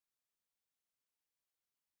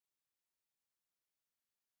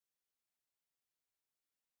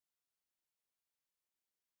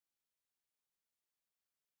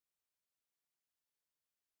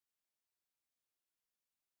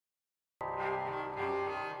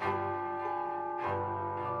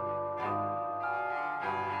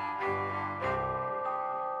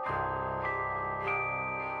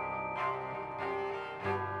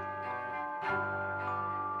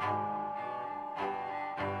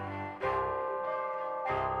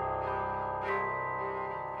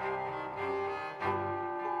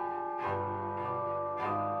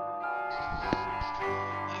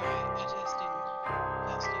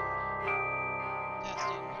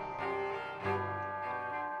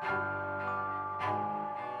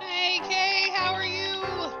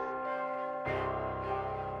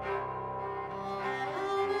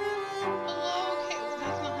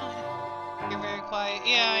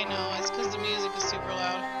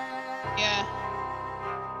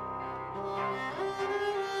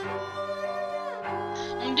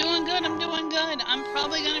good. I'm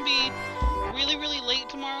probably gonna be really, really late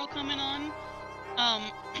tomorrow coming on.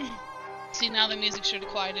 See, now the music should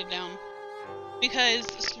have quieted down. Because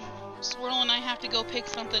Swirl and I have to go pick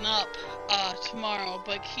something up tomorrow,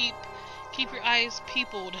 but keep your eyes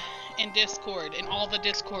peopled in Discord, in all the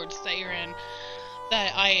Discords that you're in,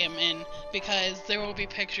 that I am in, because there will be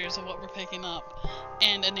pictures of what we're picking up,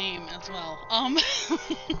 and a name as well.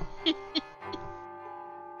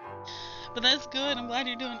 But that's good, I'm glad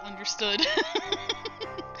you're doing understood.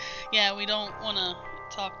 Yeah, we don't want to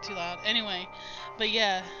talk too loud. Anyway, but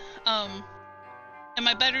yeah, am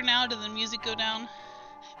I better now? Did the music go down?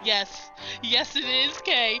 Yes. Yes, it is,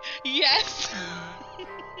 Kay. Yes!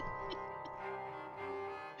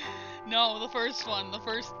 No, the first one. The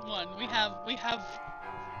first one. We have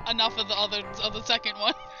enough of the second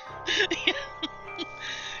one.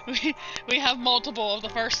 we have multiple of the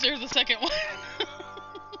first or the second one.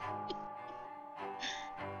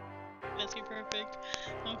 Yes, you're perfect.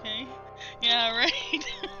 Okay. Yeah, right.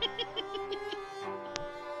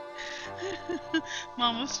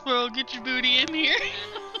 Mama Squirrel, get your booty in here.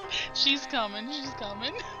 She's coming.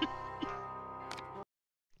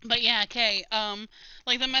 But yeah, Kay,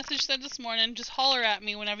 like the message said this morning, just holler at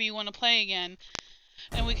me whenever you want to play again.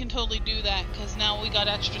 And we can totally do that, because now we got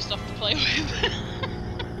extra stuff to play with.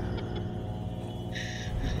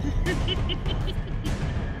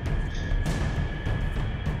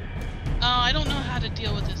 I don't know how to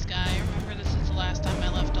deal with this guy. I remember this is the last time I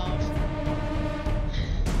left off.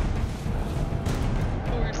 Of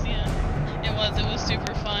course, yeah. It was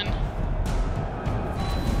super fun.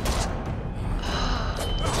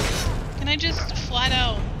 Can I just flat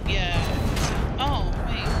out... Yeah. Oh,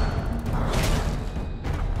 wait.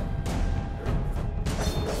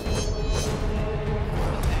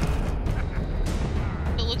 Okay.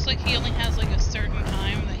 It looks like he only has like a certain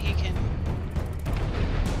time that he can...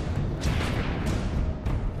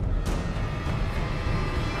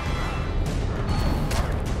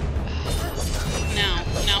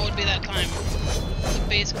 Now would be that time. So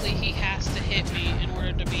basically he has to hit me in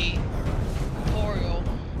order to be corporeal.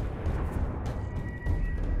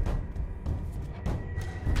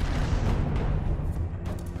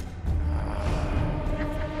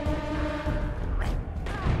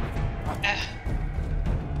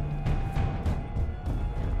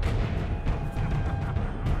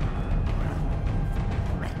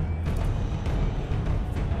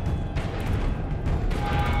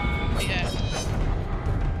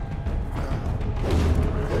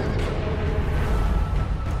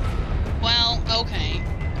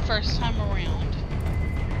 First time around.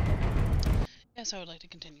 Yes, I would like to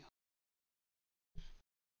continue.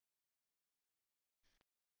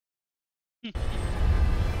 And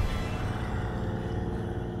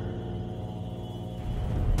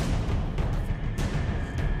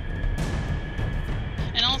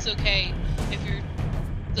also, Kay, if you're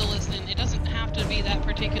still listening, it doesn't have to be that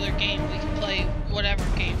particular game. We can play whatever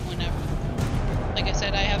game whenever. Like I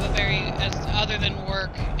said, I have a very, other than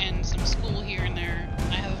work and some school here and there,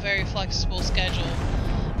 I have a very flexible schedule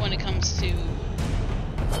when it comes to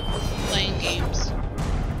playing games.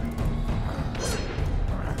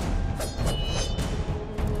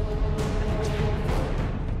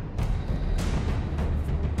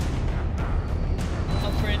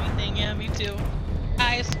 Up for anything, yeah, me too.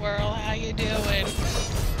 Hi, Swirl, how you doing?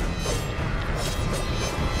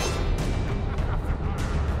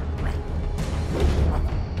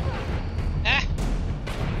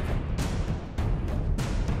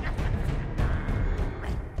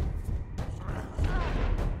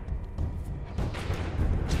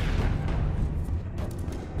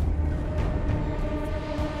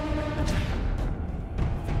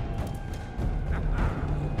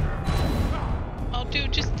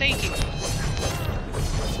 Dude, just take it.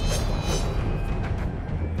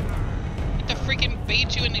 Get to freaking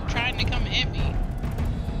bait you into trying to come hit me.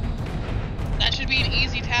 That should be an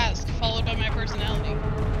easy task, followed by my personality.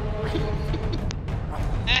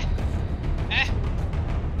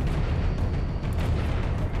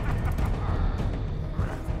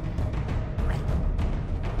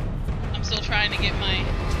 I'm still trying to get my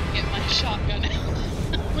shotgun out.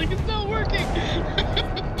 Like, it's not working.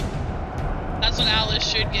 That's what Alice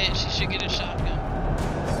should get. She should get a shotgun.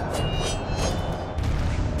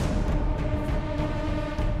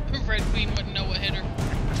 Red Queen wouldn't know what hit her.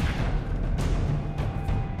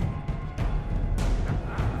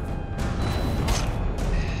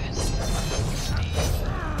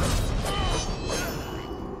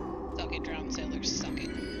 Suck it, drowned sailors. Suck it.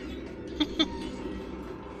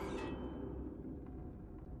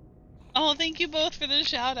 Oh, thank you both for the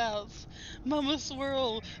shout outs. Mama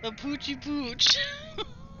Swirl, a poochy pooch.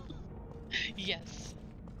 Yes.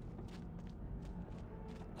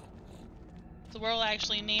 So Swirl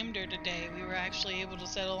actually named her today. We were actually able to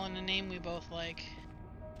settle on a name we both like.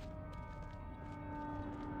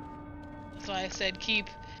 That's why I said keep,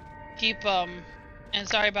 and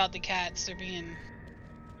sorry about the cats, they're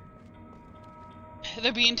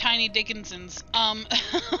being tiny Dickinsons.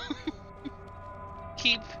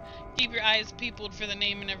 Keep your eyes peeled for the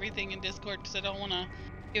name and everything in Discord, because I don't want to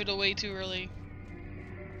give it away too early.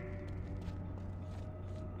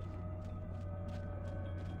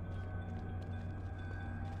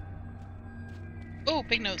 Oh,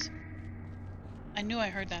 big nose. I knew I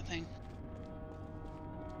heard that thing.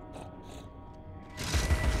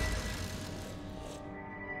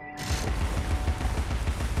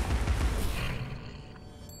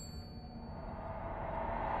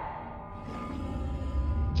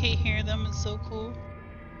 Can't hear them, it's so cool.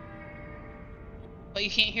 But you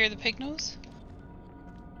can't hear the pig nose?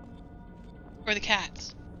 Or the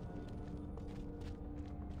cats?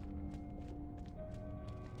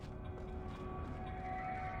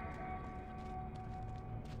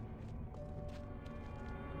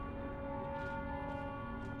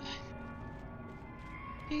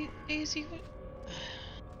 Hey, Daisy,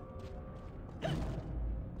 what?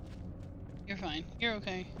 You're fine. You're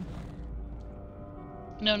okay.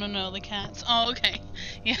 No, the cats. Oh, okay.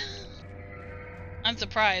 Yeah. I'm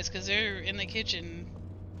surprised, because they're in the kitchen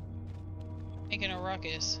making a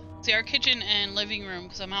ruckus. See, our kitchen and living room,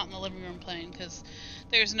 because I'm out in the living room playing, because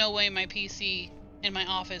there's no way my PC in my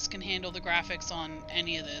office can handle the graphics on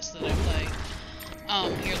any of this that I play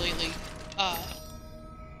here lately.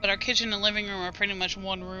 But our kitchen and living room are pretty much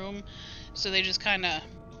one room, so they just kind of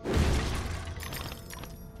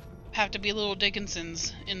have to be little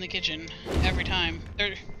Dickinsons in the kitchen every time.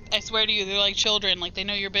 I swear to you, they're like children, like they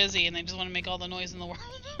know you're busy and they just want to make all the noise in the world.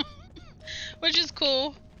 Which is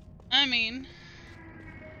cool. I mean,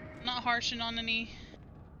 not harshing on any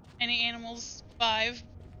animals' vibe.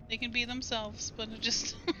 They can be themselves, but it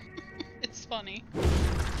just it's funny.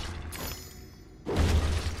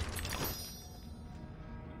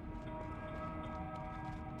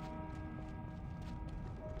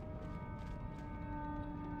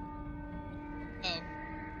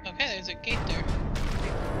 Okay, there's a gate there.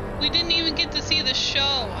 We didn't even get to see the show.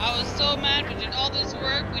 I was so mad. We did all this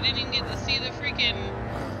work. We didn't even get to see the freaking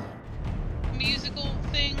musical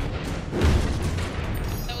thing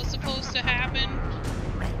that was supposed to happen.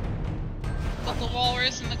 With the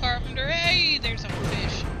walrus and the carpenter. Hey, there's a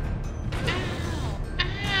fish. Ow!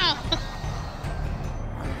 Ow!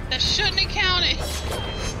 That shouldn't have counted.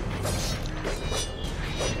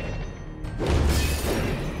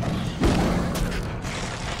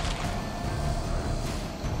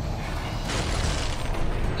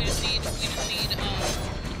 We just need a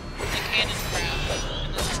cannon crab,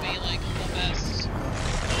 and this will be like the best.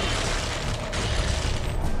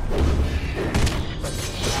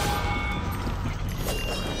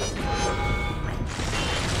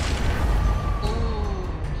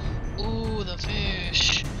 Ooh, the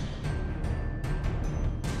fish.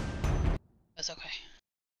 That's okay.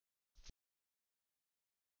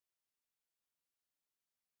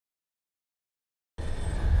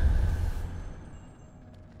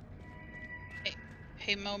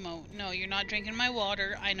 Hey Momo, no, you're not drinking my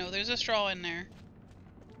water. I know there's a straw in there.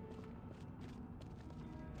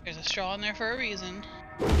 There's a straw in there for a reason.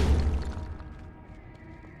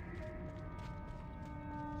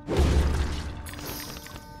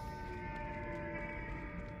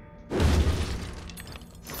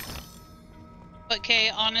 But Kay,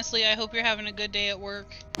 honestly, I hope you're having a good day at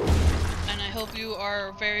work. And I hope you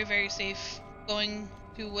are very, very safe going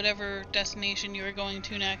to whatever destination you are going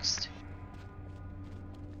to next.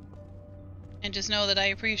 And just know that I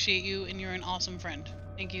appreciate you and you're an awesome friend.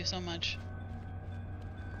 Thank you so much.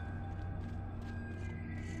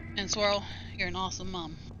 And Swirl, you're an awesome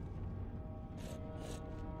mom.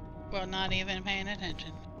 Well, not even paying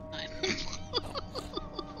attention. Fine.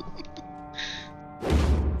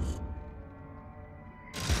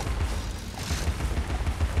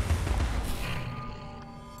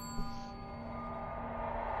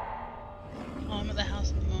 Oh, I'm at the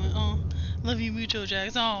house at the moment. Oh, love you mucho,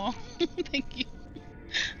 Jax. Oh, thank you.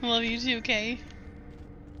 Love you too, Kay.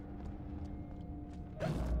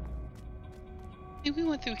 Hey, we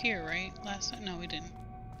went through here, right? Last time? No, we didn't.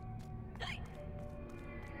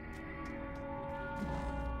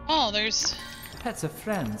 Oh, there's... Pets are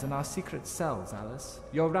friends in our secret cells, Alice.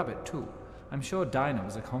 Your rabbit, too. I'm sure Dinah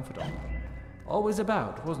was a confidant. Always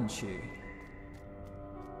about, wasn't she?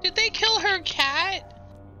 Did they kill her cat?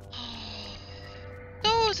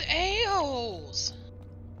 Those a-holes!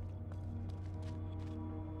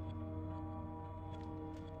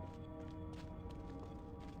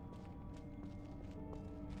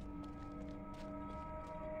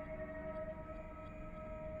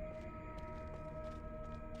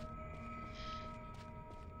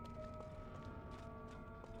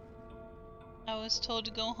 I was told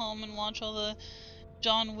to go home and watch all the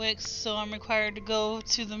John Wicks, so I'm required to go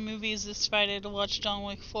to the movies this Friday to watch John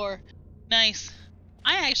Wick 4. Nice.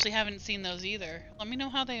 I actually haven't seen those either. Let me know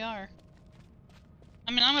how they are.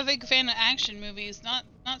 I mean, I'm a big fan of action movies, not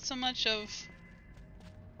so much of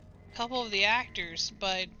a couple of the actors,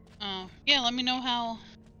 but yeah, let me know how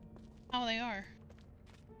they are.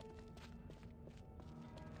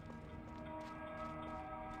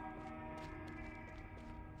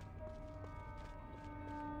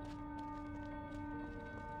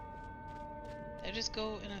 Did I just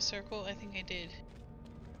go in a circle? I think I did.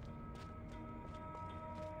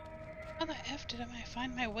 How the F did I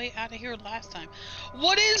find my way out of here last time?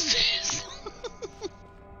 What is this?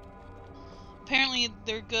 Apparently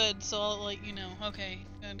they're good, so I'll let you know. Okay,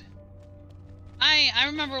 good. I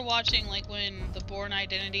remember watching, like, when The Bourne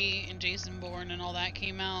Identity and Jason Bourne and all that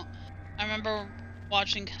came out. I remember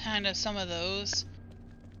watching kind of some of those,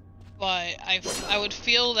 but I would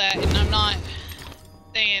feel that, and I'm not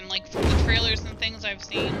saying, like, from the trailers and things I've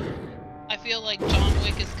seen, I feel like John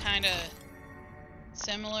Wick is kind of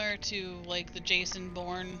similar to, like, the Jason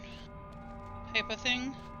Bourne type of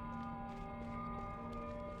thing.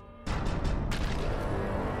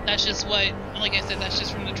 That's just what, like I said, that's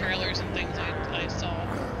just from the trailers and things I saw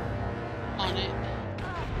on it.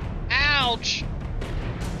 Ouch!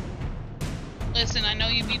 Listen, I know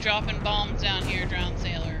you be dropping bombs down here, Drowned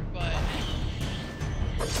Sailor, but...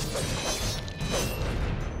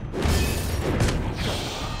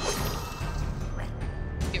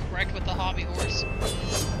 Get wrecked with the hobby horse.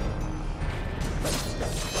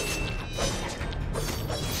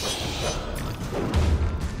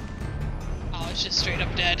 Oh, it's just straight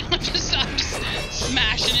up dead. I'm just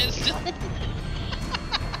smashing it still.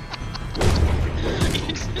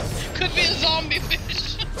 Could be a zombie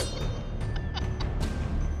fish.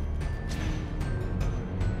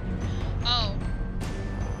 Oh.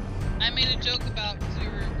 I made a joke about, because we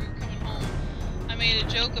were coming home, I made a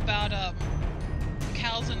joke about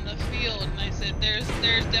cows in the field, and I said there's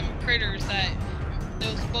them critters that,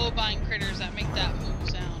 those bovine critters that make that moo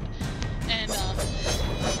sound. And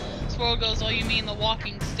Squirrel goes, oh, you mean the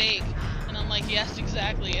walking steak? And I'm like, yes,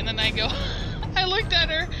 exactly. And then I go, I looked at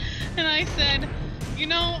her and I said, you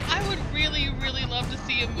know, I would really, really love to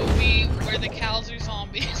see a movie where the cows are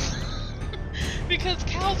zombies. Because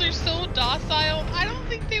cows are so docile, I don't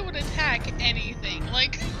think they would attack anything.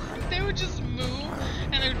 Like, they would just move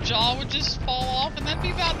and their jaw would just fall off, and that'd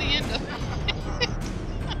be about the end of it.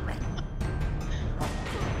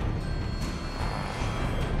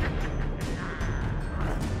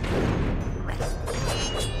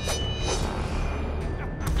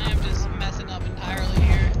 I am just messing up entirely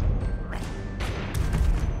here.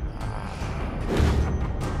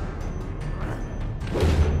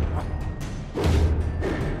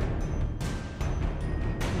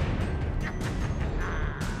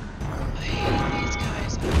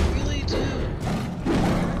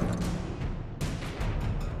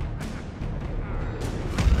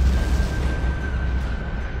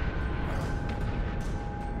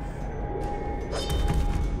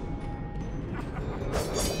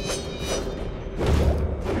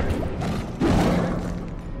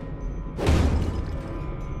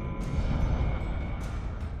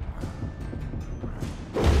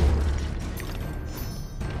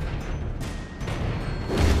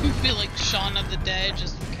 Be like Shaun of the Dead,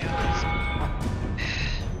 just for cows.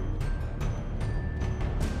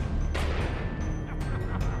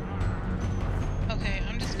 Okay,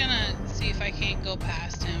 I'm just gonna see if I can't go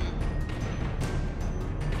past him.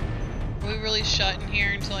 Are we really shut in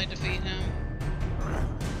here until I defeat him?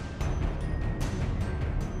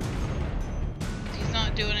 He's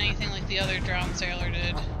not doing anything like the other Drowned Sailor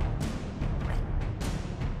did.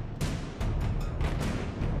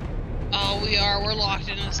 Oh, we are. We're locked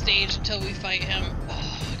in a stage until we fight him.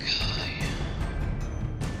 Oh, God.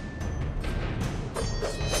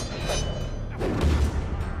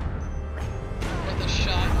 Worth a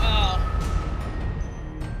shot. Oh.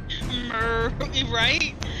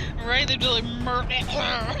 Right? Right? They're just like,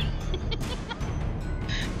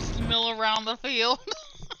 just mill around the field.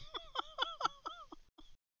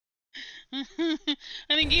 I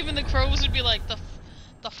think even the crows would be like, the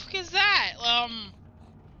fuck is that?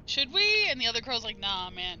 Should we? And the other crow's like, nah,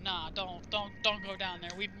 man, nah, don't go down there.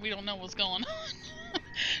 We don't know what's going on.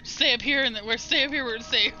 Stay up here, and we're stay up here where it's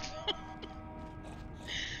safe.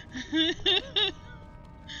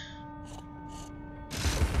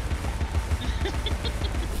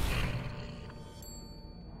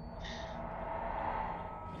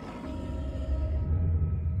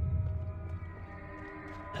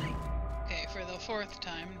 Okay, for the 4th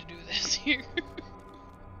time to do this here.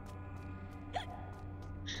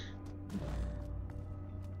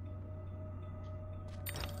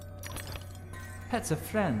 Pets are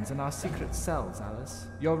friends in our secret cells, Alice.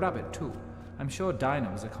 Your rabbit, too. I'm sure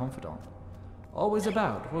Dinah was a confidant. Always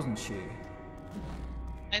about, wasn't she?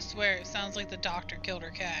 I swear, it sounds like the doctor killed her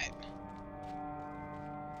cat.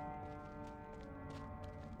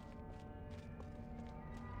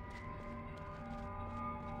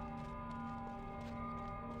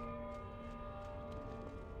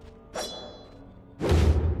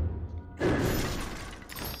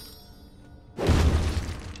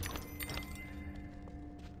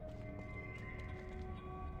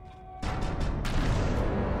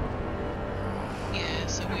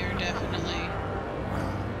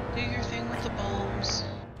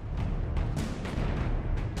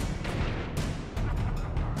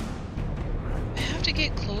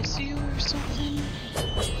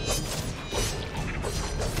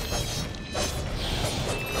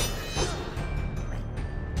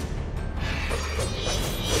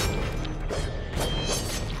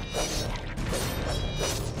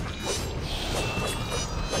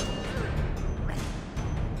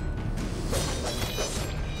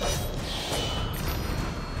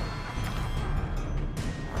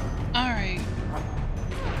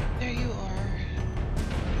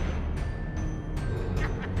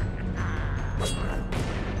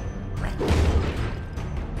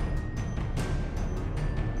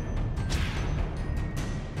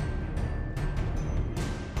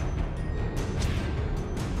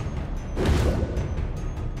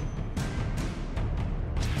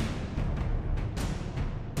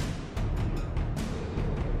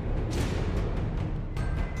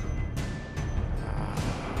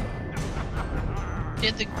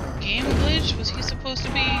 Did the game glitch? Was he supposed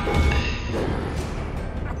to be?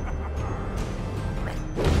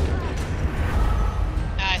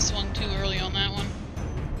 I swung too early on that one.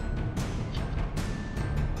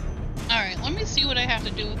 Alright, let me see what I have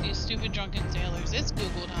to do with these stupid drunken sailors. It's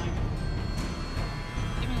Google time.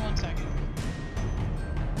 Give me 1 second.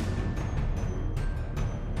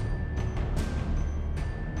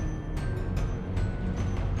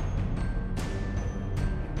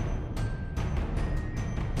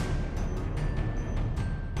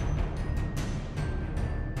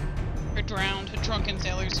 Drowned. Drunken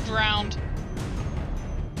sailors drowned.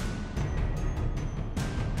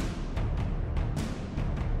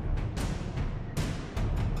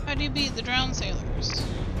 How do you beat the drowned sailors?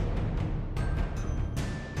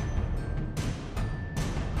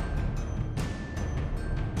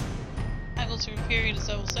 Cycles for a period of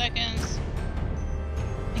several seconds.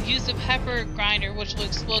 Use the pepper grinder, which will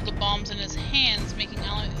explode the bombs in his hands, making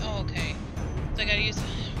element. Oh, okay. So I gotta use.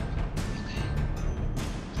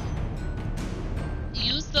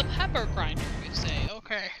 Use the pepper grinder, you say.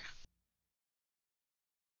 Okay.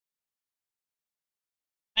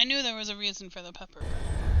 I knew there was a reason for the pepper.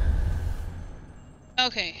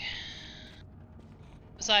 Okay.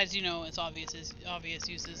 Besides, you know, it's obvious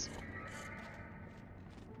uses.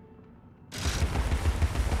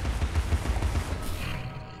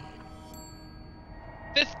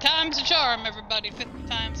 Fifth time's a charm, everybody. Fifth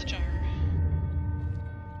time's a charm.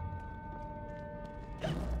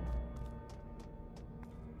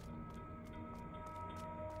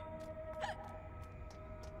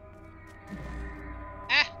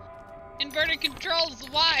 Inverted controls,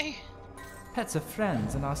 why? Pets are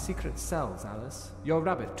friends in our secret cells, Alice. Your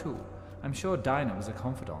rabbit, too. I'm sure Dinah was a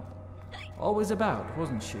confidant. Always about,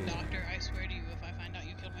 wasn't she? Doctor, I swear to you, if I find out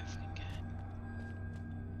you killed my fucking cat.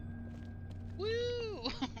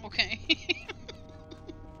 Woo! Okay.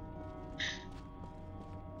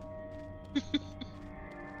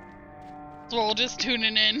 So we're all just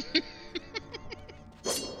tuning in.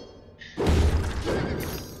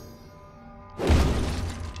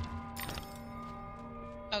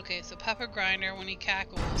 Okay, so pepper grinder when he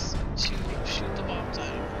cackles to shoot the bombs at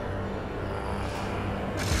him.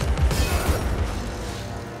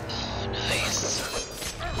 Oh, nice.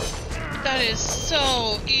 That is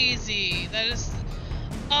so easy. That is...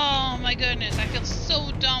 Oh my goodness, I feel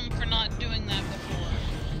so dumb for not doing that before.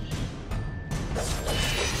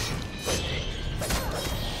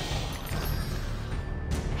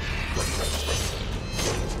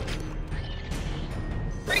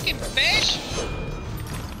 Freaking fish!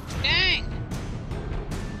 Dang!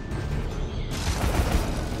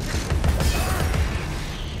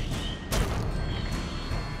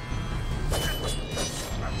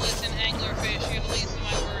 Listen, anglerfish, you're the least of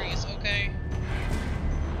my worries, okay?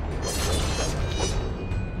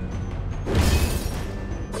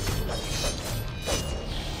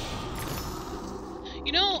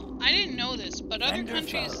 You know, I didn't know this, but other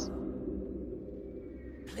countries...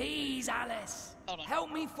 Please, Alice, Hold on.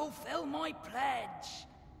 help me fulfill my pledge.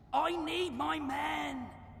 I need my men.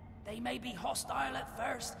 They may be hostile at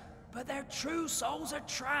first, but their true souls are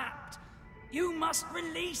trapped. You must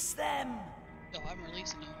release them. Oh, I'm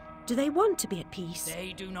releasing them. Do they want to be at peace?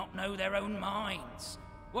 They do not know their own minds.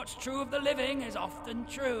 What's true of the living is often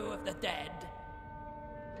true of the dead.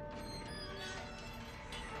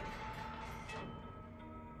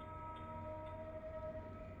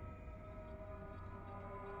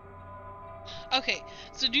 Okay,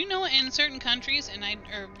 so do you know in certain countries,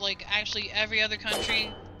 or like actually every other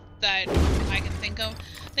country that I can think of,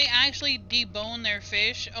 they actually debone their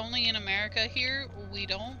fish? Only in America here, we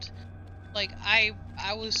don't. Like, I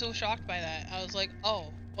was so shocked by that. I was like,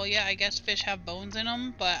 oh, well yeah, I guess fish have bones in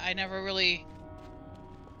them, but I never really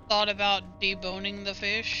thought about deboning the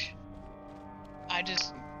fish. I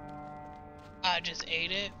just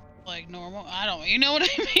ate it like normal. I don't, you know what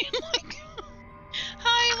I mean? Like,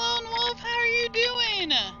 hi, Lone Wolf, how are you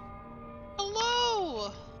doing?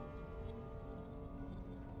 Hello!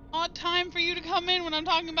 Odd time for you to come in when I'm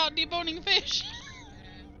talking about deboning fish.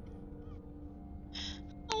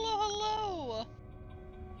 Hello!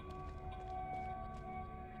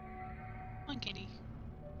 Come on, kitty.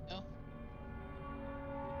 No.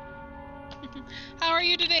 How are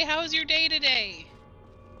you today? How was your day today?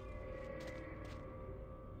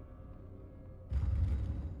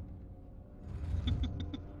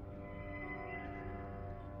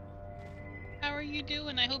 How are you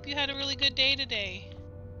doing? I hope you had a really good day today.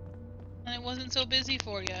 And it wasn't so busy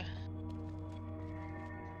for you.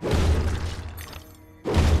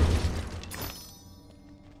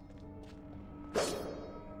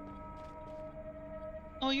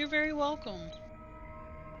 Oh, you're very welcome.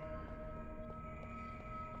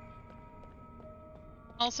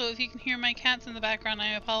 Also, if you can hear my cats in the background,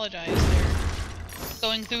 I apologize. They're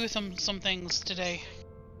going through some things today.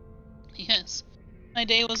 Yes. My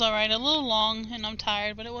day was alright, a little long, and I'm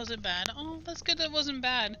tired, but it wasn't bad. Oh, that's good that it wasn't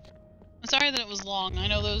bad. I'm sorry that it was long. I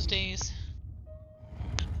know those days.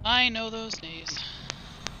 I know those days.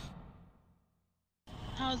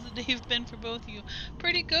 How's the day been for both of you?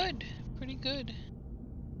 Pretty good. Pretty good.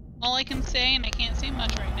 All I can say, and I can't say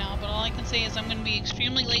much right now, but all I can say is I'm going to be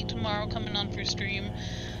extremely late tomorrow coming on for stream.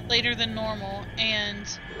 Later than normal. And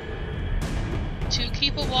to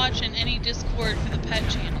keep a watch in any Discord for the pet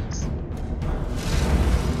channels.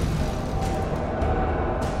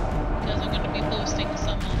 Because I'm going to be posting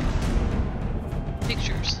some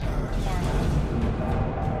pictures tomorrow.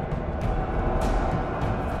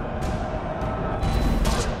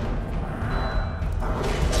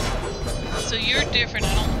 So you're different.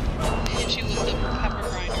 I don't hit you with the pepper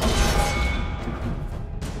grinder.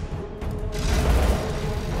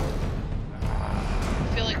 I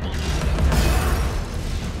feel like Monica.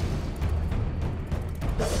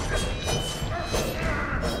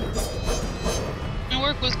 My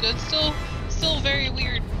work was good. Still very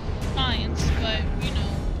weird finds, but you know,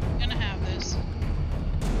 gonna have this.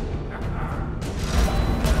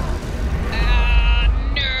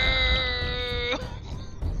 No.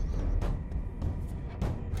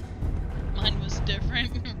 Mine was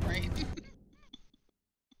different, right?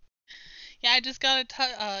 Yeah, I just got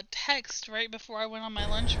a text right before I went on my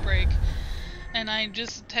lunch break, and I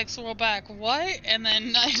just text Will back, what? And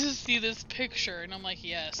then I just see this picture, and I'm like,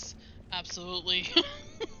 yes, absolutely.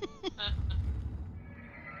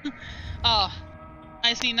 Oh,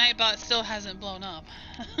 I see Nightbot still hasn't blown up.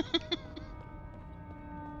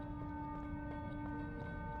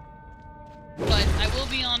 But I will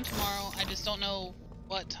be on tomorrow, I just don't know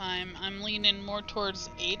what time. I'm leaning more towards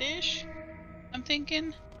 8-ish, I'm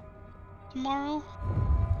thinking, tomorrow.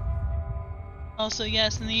 Also,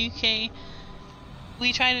 yes, in the UK,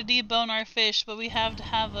 we try to debone our fish, but we have to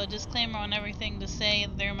have a disclaimer on everything to say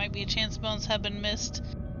that there might be a chance bones have been missed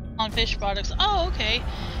on fish products. Oh, okay.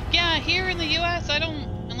 Yeah, here in the US, I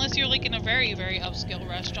don't, unless you're like in a very, very upscale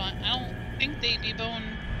restaurant, I don't think they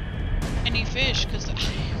debone any fish, because I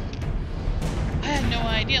had no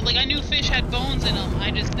idea. Like, I knew fish had bones in them,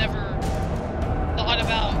 I just never thought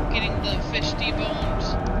about getting the fish deboned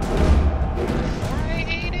before I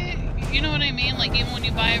ate it. You know what I mean? Like, even when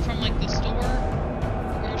you buy it from, like, the store,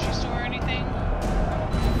 grocery store or anything.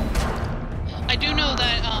 I do know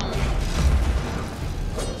that,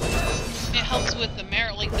 it helps with the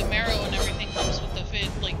marrow, like the marrow and everything helps with the fit,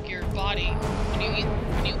 like your body when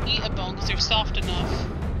you eat a bone, because they're soft enough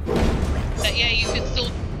that yeah, you could still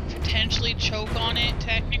potentially choke on it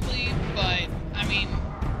technically, but I mean,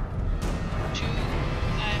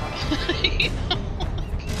 you know,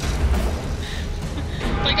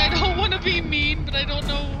 like I don't want to be mean, but I don't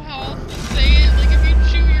know how else to say it. Like if you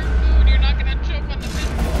chew your food, you're not gonna choke on the fish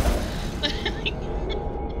bone.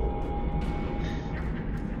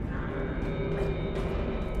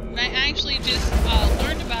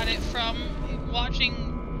 watching,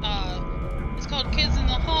 it's called Kids in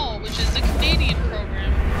the Hall, which is a Canadian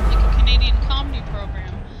program, like a Canadian comedy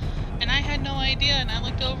program. And I had no idea, and I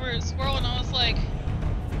looked over at Squirrel and I was like,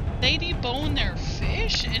 they debone their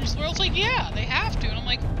fish? And Squirrel's like, yeah, they have to. And I'm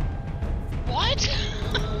like, what?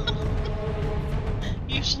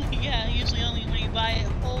 Usually only when you buy it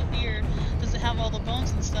whole here does it have all the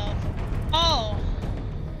bones and stuff. Oh,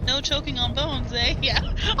 no choking on bones, eh? Yeah.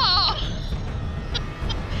 Oh.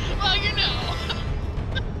 Well, you know.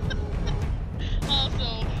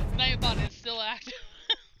 Also, Nightbot is still active.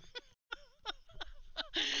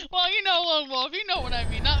 Well, you know, Lone Wolf, you know what I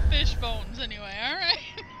mean. Not fish bones, anyway, alright?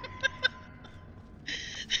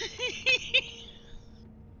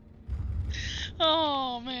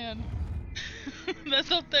 Oh, man.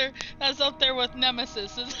 That's up there with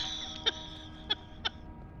Nemesis.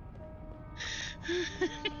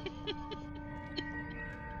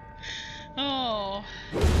 Oh.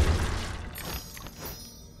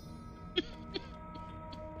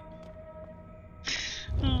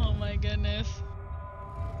 Oh my goodness.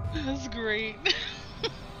 That's great.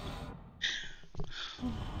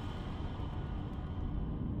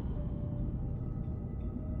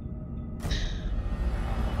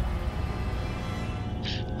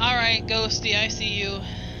 Alright, Ghosty, I see you.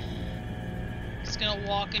 Just gonna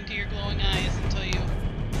walk into your glowing eyes until you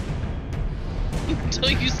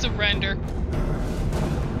surrender.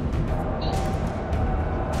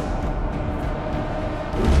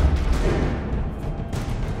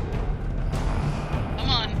 Come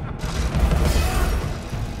on.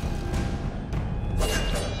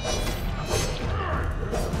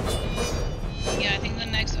 Yeah, I think the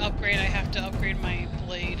next upgrade I have to upgrade my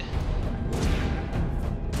blade.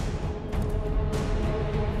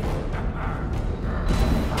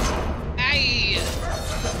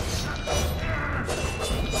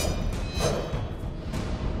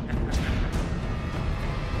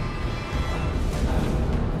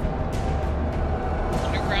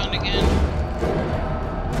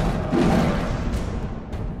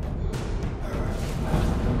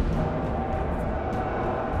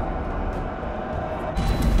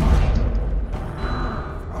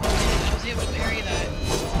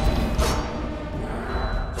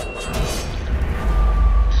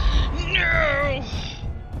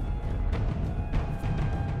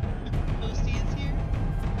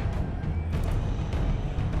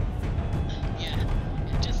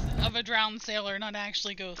 Drowned sailor, not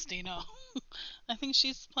actually Ghosty, no. I think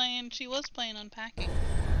she was playing Unpacking.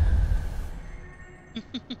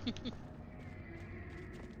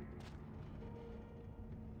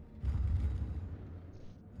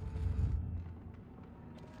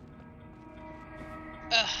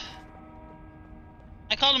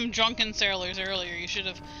 I called them drunken sailors earlier. You should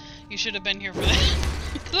have been here for that.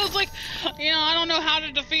 Cause I was like, you know, I don't know how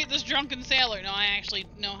to defeat this drunken sailor. No, I actually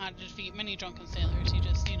know how to defeat many drunken sailors. You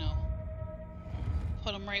just, you know,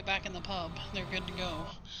 put them right back in the pub. They're good to go.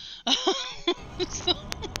 So,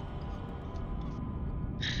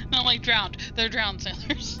 not like drowned. They're drowned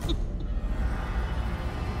sailors.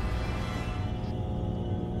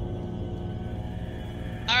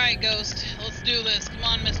 Alright, Ghost. Let's do this. Come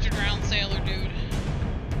on, Mr. Drowned Sailor, dude.